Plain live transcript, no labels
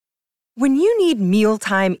When you need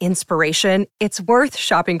mealtime inspiration, it's worth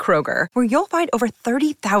shopping Kroger, where you'll find over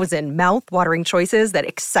 30,000 mouth-watering choices that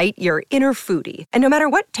excite your inner foodie. And no matter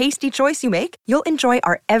what tasty choice you make, you'll enjoy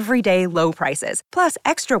our everyday low prices, plus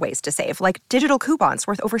extra ways to save, like digital coupons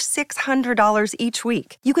worth over $600 each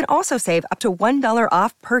week. You can also save up to $1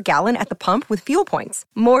 off per gallon at the pump with fuel points.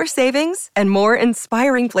 More savings and more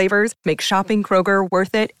inspiring flavors make shopping Kroger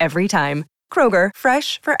worth it every time. Kroger,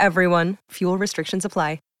 fresh for everyone. Fuel restrictions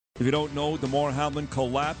apply. If you don't know, Damar Hamlin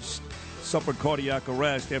collapsed, suffered cardiac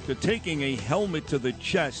arrest after taking a helmet to the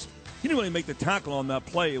chest. He didn't really make the tackle on that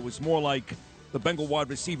play. It was more like the Bengal wide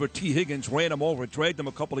receiver T. Higgins ran him over, dragged him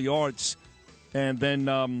a couple of yards, and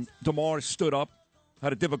then Damar stood up,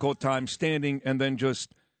 had a difficult time standing, and then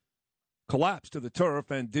just collapsed to the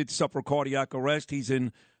turf and did suffer cardiac arrest. He's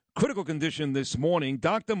in critical condition this morning.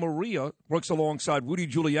 Dr. Maria works alongside Rudy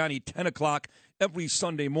Giuliani, 10 o'clock every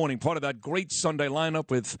Sunday morning. Part of that great Sunday lineup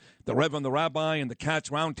with the Reverend, the Rabbi, and the Cats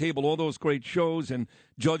Roundtable, all those great shows. And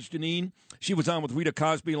Judge Janine, she was on with Rita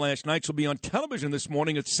Cosby last night. She'll be on television this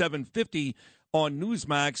morning at 7:50 on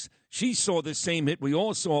Newsmax. She saw the same hit we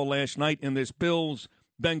all saw last night in this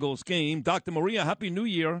Bills-Bengals game. Dr. Maria, Happy New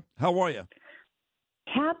Year. How are you?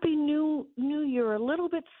 Happy New Year. A little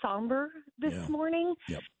bit somber this morning.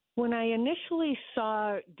 Yep. When I initially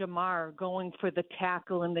saw Damar going for the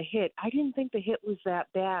tackle and the hit, I didn't think the hit was that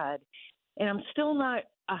bad. And I'm still not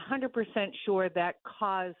 100% sure that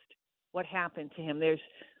caused what happened to him.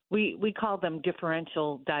 We call them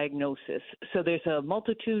differential diagnosis. So there's a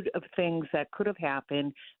multitude of things that could have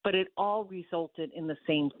happened, but it all resulted in the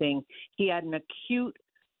same thing. He had an acute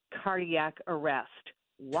cardiac arrest.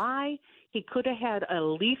 Why? He could have had a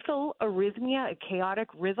lethal arrhythmia, a chaotic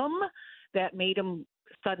rhythm that made him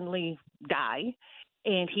suddenly die,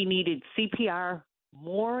 and he needed CPR.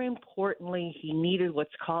 More importantly, he needed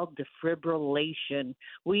what's called defibrillation.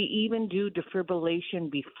 We even do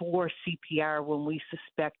defibrillation before CPR when we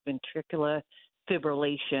suspect ventricular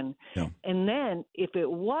fibrillation. Yeah. And then if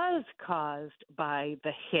it was caused by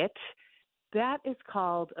the hit, that is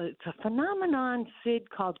called, it's a phenomenon, Sid,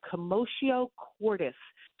 called commotio cordis.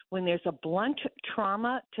 When there's a blunt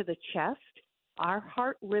trauma to the chest, our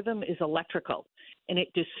heart rhythm is electrical, and it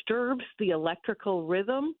disturbs the electrical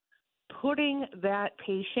rhythm, putting that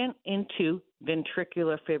patient into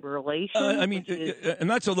ventricular fibrillation. And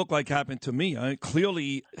that's what looked like happened to me.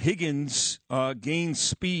 Clearly, Higgins gained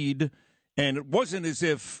speed, and it wasn't as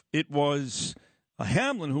if it was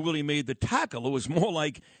Hamlin who really made the tackle. It was more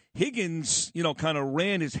like Higgins, kind of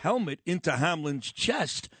ran his helmet into Hamlin's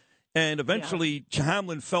chest, and eventually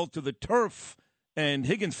Hamlin fell to the turf, and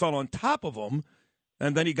Higgins fell on top of him,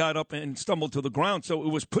 and then he got up and stumbled to the ground. So it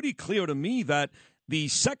was pretty clear to me that the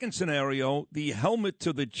second scenario, the helmet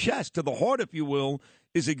to the chest, to the heart, if you will,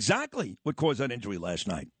 is exactly what caused that injury last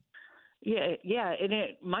night. Yeah, and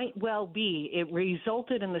it might well be. It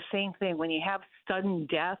resulted in the same thing. When you have sudden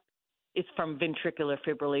death, it's from ventricular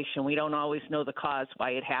fibrillation. We don't always know the cause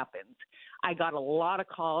why it happens. I got a lot of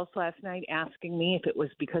calls last night asking me if it was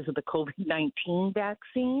because of the COVID-19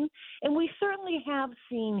 vaccine. And we certainly have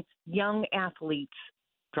seen young athletes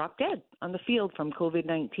drop dead on the field from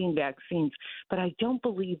COVID-19 vaccines. But I don't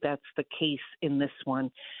believe that's the case in this one.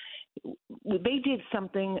 They did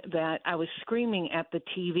something that I was screaming at the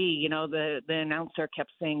TV. The announcer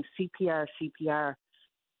kept saying CPR, CPR.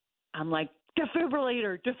 I'm like,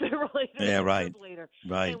 defibrillator. Yeah, right. Defibrillator.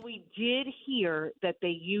 Right. And we did hear that they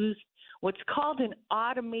used what's called an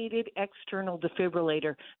automated external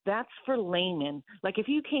defibrillator. That's for laymen. Like if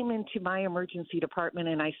you came into my emergency department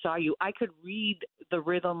and I saw you, I could read the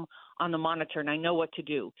rhythm on the monitor and I know what to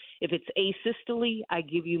do. If it's asystole, I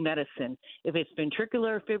give you medicine. If it's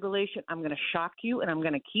ventricular fibrillation, I'm going to shock you, and I'm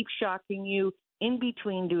going to keep shocking you in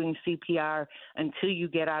between doing CPR until you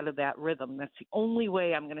get out of that rhythm. That's the only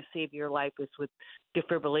way I'm going to save your life is with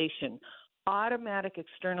defibrillation. Automatic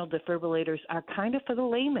external defibrillators are kind of for the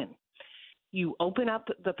layman. You open up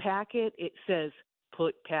the packet, it says,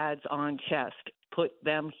 put pads on chest, put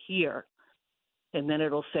them here. And then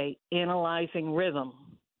it'll say, analyzing rhythm,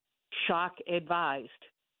 shock advised,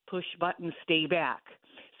 push button, stay back.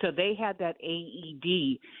 So they had that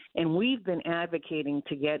AED, and we've been advocating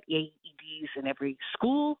to get AEDs in every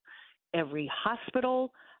school, every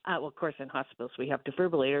hospital. Well, of course, in hospitals we have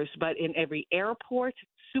defibrillators, but in every airport,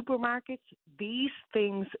 supermarkets, these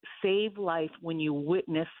things save life when you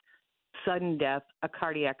witness sudden death, a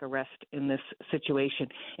cardiac arrest in this situation.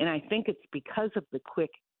 And I think it's because of the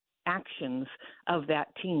quick actions of that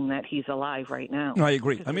team that he's alive right now. I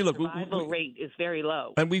agree. I mean, look, the survival rate is very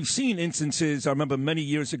low. And we've seen instances. I remember many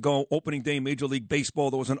years ago, opening day Major League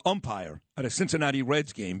Baseball, there was an umpire at a Cincinnati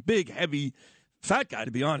Reds game, big, heavy, fat guy,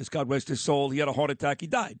 to be honest. God rest his soul. He had a heart attack. He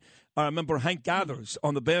died. I remember Hank Gathers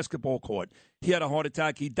on the basketball court. He had a heart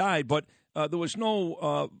attack. He died. But there was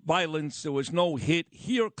no violence. There was no hit.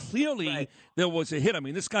 Here, clearly, there was a hit. I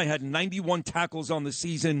mean, this guy had 91 tackles on the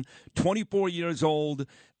season, 24 years old,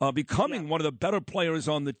 becoming one of the better players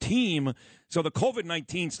on the team. So the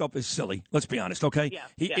COVID-19 stuff is silly. Let's be honest, okay?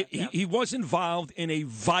 He was involved in a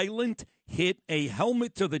violent hit, a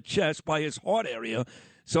helmet to the chest by his heart area.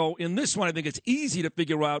 So in this one, I think it's easy to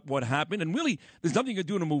figure out what happened. And really, there's nothing you can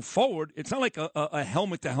do to move forward. It's not like a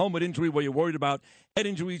helmet-to-helmet injury where you're worried about head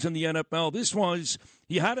injuries in the NFL. This was,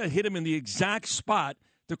 he had to hit him in the exact spot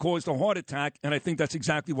to cause the heart attack, and I think that's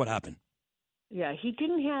exactly what happened. Yeah, he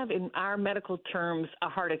didn't have, in our medical terms, a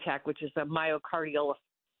heart attack, which is a myocardial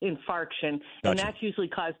infarction, and that's usually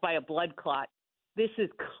caused by a blood clot. This is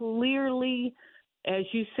clearly, as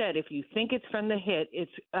you said, if you think it's from the hit,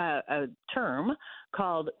 it's a term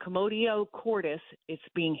called commotio cordis. It's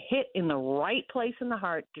being hit in the right place in the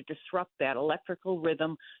heart to disrupt that electrical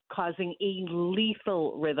rhythm, causing a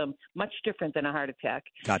lethal rhythm, much different than a heart attack.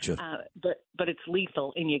 Gotcha. But it's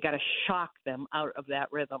lethal, and you got to shock them out of that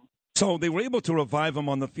rhythm. So they were able to revive him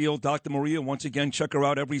on the field. Dr. Maria, once again, check her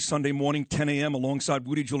out every Sunday morning, 10 a.m., alongside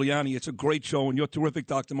Rudy Giuliani. It's a great show, and you're terrific,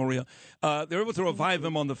 Dr. Maria. They're able to revive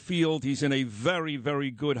him on the field. He's in a very, very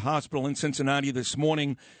good hospital in Cincinnati this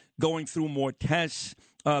morning, going through more tests.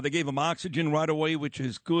 They gave him oxygen right away, which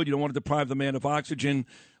is good. You don't want to deprive the man of oxygen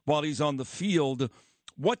while he's on the field.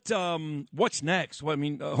 What's next? Well, I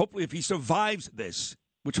mean, hopefully if he survives this,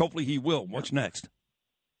 which hopefully he will, what's next?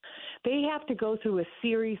 They have to go through a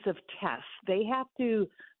series of tests. They have to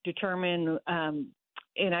determine,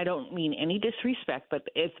 and I don't mean any disrespect, but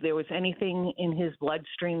if there was anything in his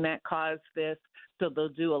bloodstream that caused this, so they'll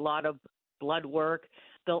do a lot of blood work.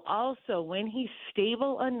 They'll also, when he's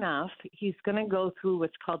stable enough, he's going to go through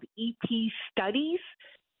what's called EP studies.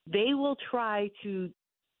 They will try to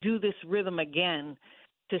do this rhythm again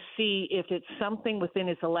to see if it's something within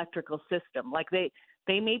his electrical system. Like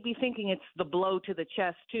they may be thinking it's the blow to the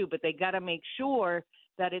chest too, but they got to make sure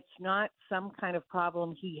that it's not some kind of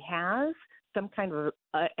problem he has, some kind of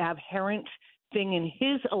aberrant thing in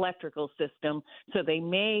his electrical system. So they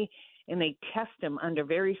test him under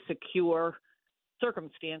very secure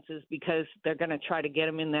circumstances because they're going to try to get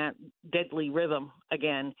him in that deadly rhythm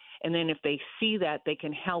again. And then if they see that, they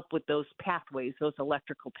can help with those pathways, those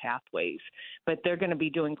electrical pathways. But they're going to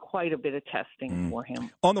be doing quite a bit of testing for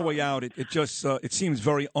him. On the way out, it just it seems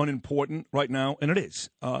very unimportant right now, and it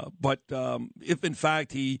is. But if, in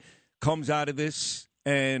fact, he comes out of this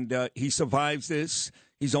and he survives this,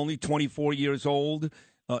 he's only 24 years old,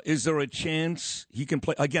 is there a chance he can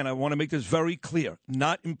play? Again, I want to make this very clear.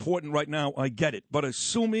 Not important right now. I get it. But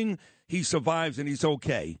assuming he survives and he's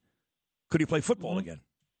okay, could he play football again?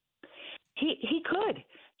 He could,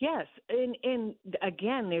 yes. And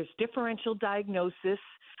again, there's differential diagnosis.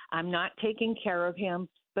 I'm not taking care of him.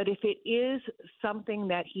 But if it is something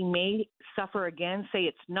that he may suffer again, say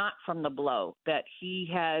it's not from the blow, that he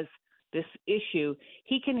has this issue,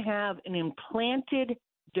 he can have an implanted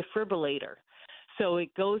defibrillator. So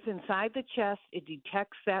it goes inside the chest, it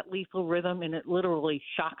detects that lethal rhythm, and it literally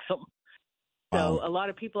shocks them. So a lot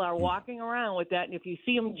of people are walking around with that, and if you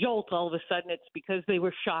see them jolt, all of a sudden it's because they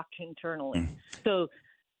were shocked internally. So,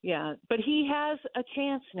 yeah, but he has a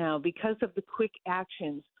chance now because of the quick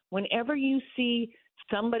actions. Whenever you see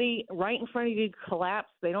somebody right in front of you collapse,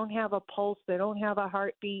 they don't have a pulse, they don't have a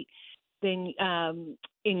heartbeat, then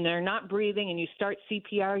and they're not breathing and you start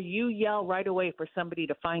CPR, you yell right away for somebody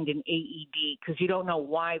to find an AED because you don't know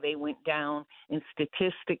why they went down. And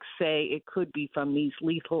statistics say it could be from these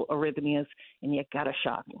lethal arrhythmias, and you got to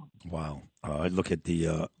shock them. Wow. I look at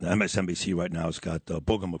the MSNBC right now. It's got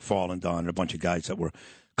Booger McFarland on and a bunch of guys that were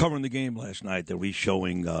covering the game last night. They're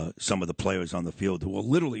re-showing some of the players on the field who were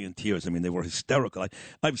literally in tears. I mean, they were hysterical.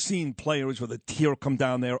 I've seen players with a tear come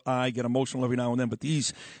down their eye, get emotional every now and then, but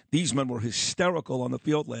these men were hysterical on the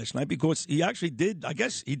field last night because he actually did, I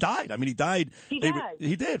guess, he died. I mean, he died. He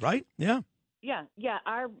did, right? Yeah. Yeah.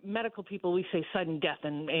 Our medical people, we say sudden death,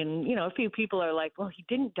 and you know, a few people are like, well, he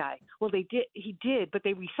didn't die. Well, he did, but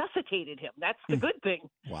they resuscitated him. That's the good thing.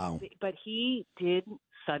 Wow. But he did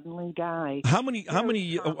suddenly die. How many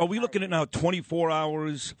are we looking at now? 24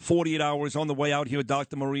 hours, 48 hours on the way out here,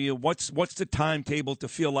 Dr. Maria? What's the timetable to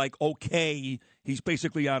feel like, okay, he's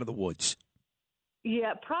basically out of the woods?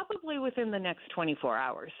 Yeah, probably within the next 24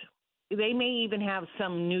 hours. They may even have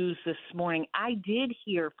some news this morning. I did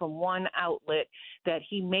hear from one outlet that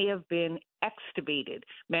he may have been extubated,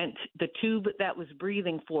 meant the tube that was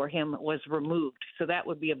breathing for him was removed. So that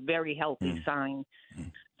would be a very healthy sign.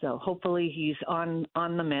 So hopefully he's on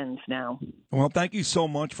the mend now. Well, thank you so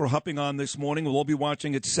much for hopping on this morning. We'll all be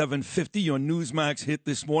watching at 7:50. Your Newsmax hit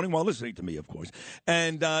this morning while listening to me, of course.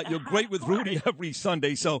 And you're great with Rudy every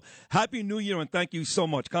Sunday. So Happy New Year, and thank you so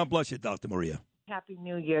much. God bless you, Dr. Maria. Happy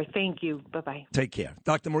New Year. Thank you. Bye-bye. Take care.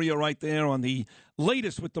 Dr. Maria right there on the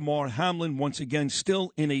latest with Damar Hamlin, once again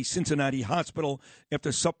still in a Cincinnati hospital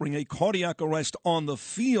after suffering a cardiac arrest on the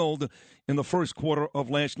field in the first quarter of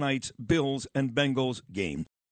last night's Bills and Bengals game.